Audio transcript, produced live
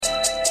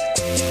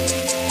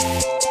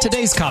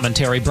Today's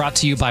commentary brought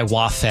to you by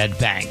WaFd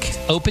Bank.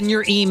 Open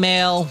your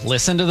email,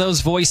 listen to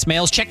those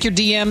voicemails, check your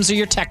DMs or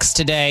your texts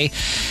today,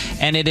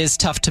 and it is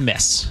tough to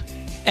miss.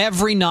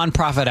 Every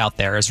nonprofit out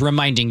there is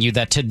reminding you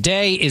that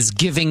today is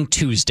Giving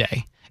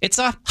Tuesday. It's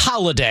a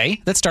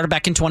holiday that started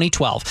back in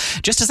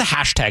 2012, just as a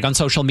hashtag on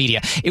social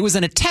media. It was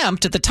an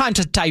attempt at the time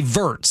to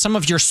divert some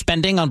of your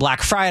spending on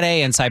Black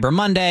Friday and Cyber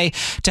Monday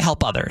to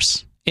help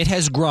others. It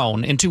has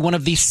grown into one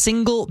of the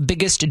single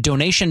biggest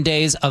donation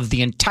days of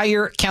the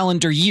entire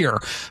calendar year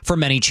for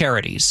many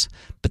charities.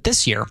 But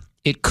this year,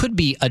 it could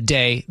be a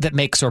day that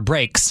makes or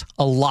breaks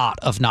a lot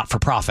of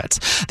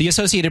not-for-profits. The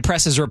Associated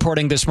Press is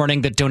reporting this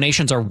morning that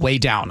donations are way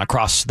down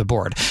across the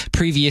board.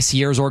 Previous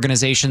years,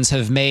 organizations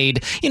have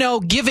made,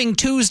 Giving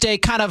Tuesday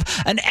kind of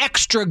an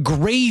extra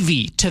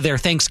gravy to their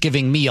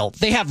Thanksgiving meal.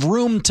 They have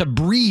room to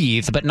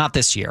breathe, but not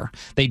this year.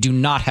 They do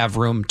not have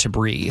room to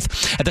breathe.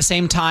 At the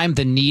same time,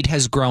 the need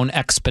has grown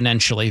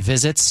exponentially.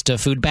 Visits to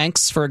food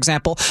banks, for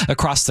example,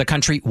 across the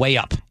country, way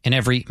up in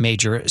every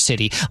major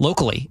city.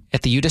 Locally,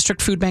 at the U District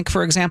Food Bank,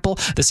 for example,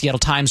 the Seattle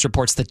Times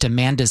reports that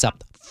demand is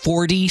up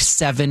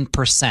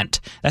 47%.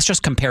 That's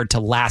just compared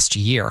to last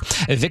year.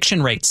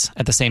 Eviction rates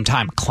at the same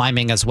time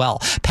climbing as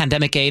well.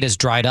 Pandemic aid has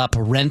dried up.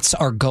 Rents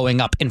are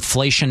going up.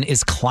 Inflation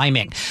is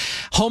climbing.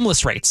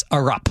 Homeless rates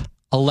are up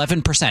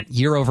 11%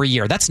 year over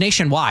year. That's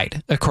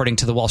nationwide, according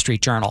to the Wall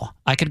Street Journal.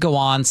 I could go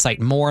on, cite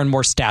more and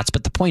more stats,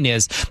 but the point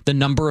is the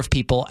number of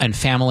people and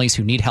families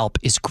who need help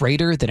is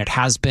greater than it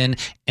has been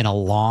in a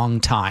long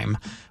time,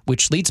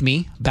 which leads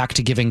me back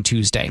to Giving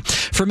Tuesday.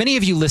 For many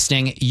of you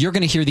listening, you're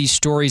going to hear these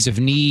stories of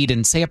need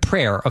and say a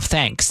prayer of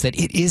thanks that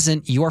it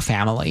isn't your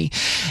family.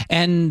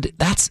 And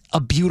that's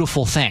a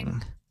beautiful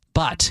thing.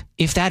 But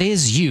if that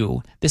is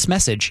you, this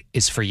message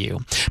is for you.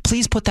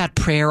 Please put that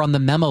prayer on the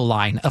memo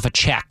line of a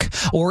check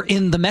or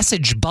in the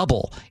message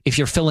bubble if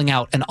you're filling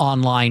out an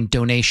online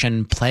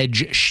donation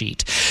pledge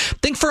sheet.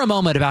 Think for a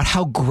moment about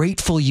how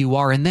grateful you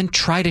are and then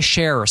try to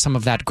share some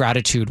of that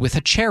gratitude with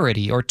a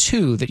charity or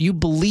two that you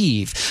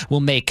believe will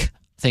make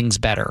things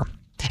better.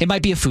 It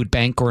might be a food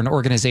bank or an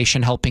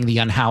organization helping the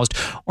unhoused,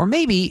 or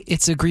maybe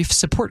it's a grief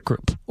support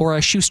group or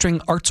a shoestring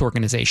arts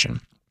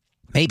organization.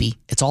 Maybe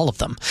it's all of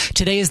them.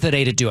 Today is the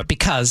day to do it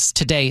because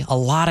today a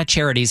lot of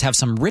charities have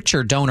some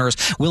richer donors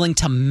willing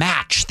to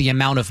match the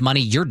amount of money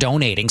you're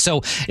donating.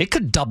 So it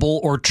could double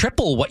or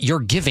triple what you're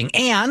giving.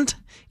 And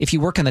if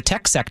you work in the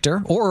tech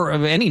sector or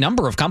any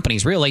number of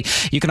companies, really,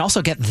 you can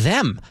also get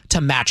them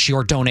to match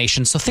your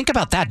donation. So think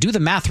about that. Do the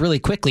math really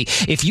quickly.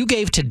 If you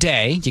gave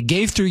today, you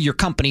gave through your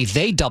company,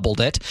 they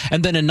doubled it,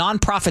 and then a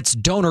nonprofit's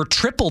donor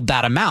tripled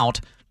that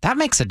amount, that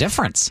makes a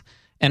difference.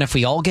 And if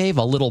we all gave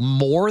a little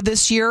more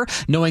this year,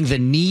 knowing the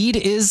need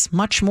is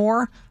much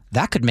more,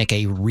 that could make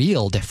a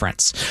real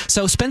difference.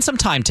 So spend some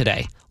time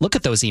today. Look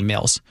at those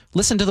emails.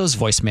 Listen to those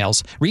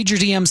voicemails. Read your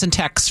DMs and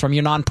texts from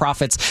your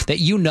nonprofits that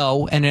you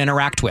know and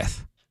interact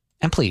with.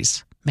 And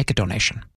please, make a donation.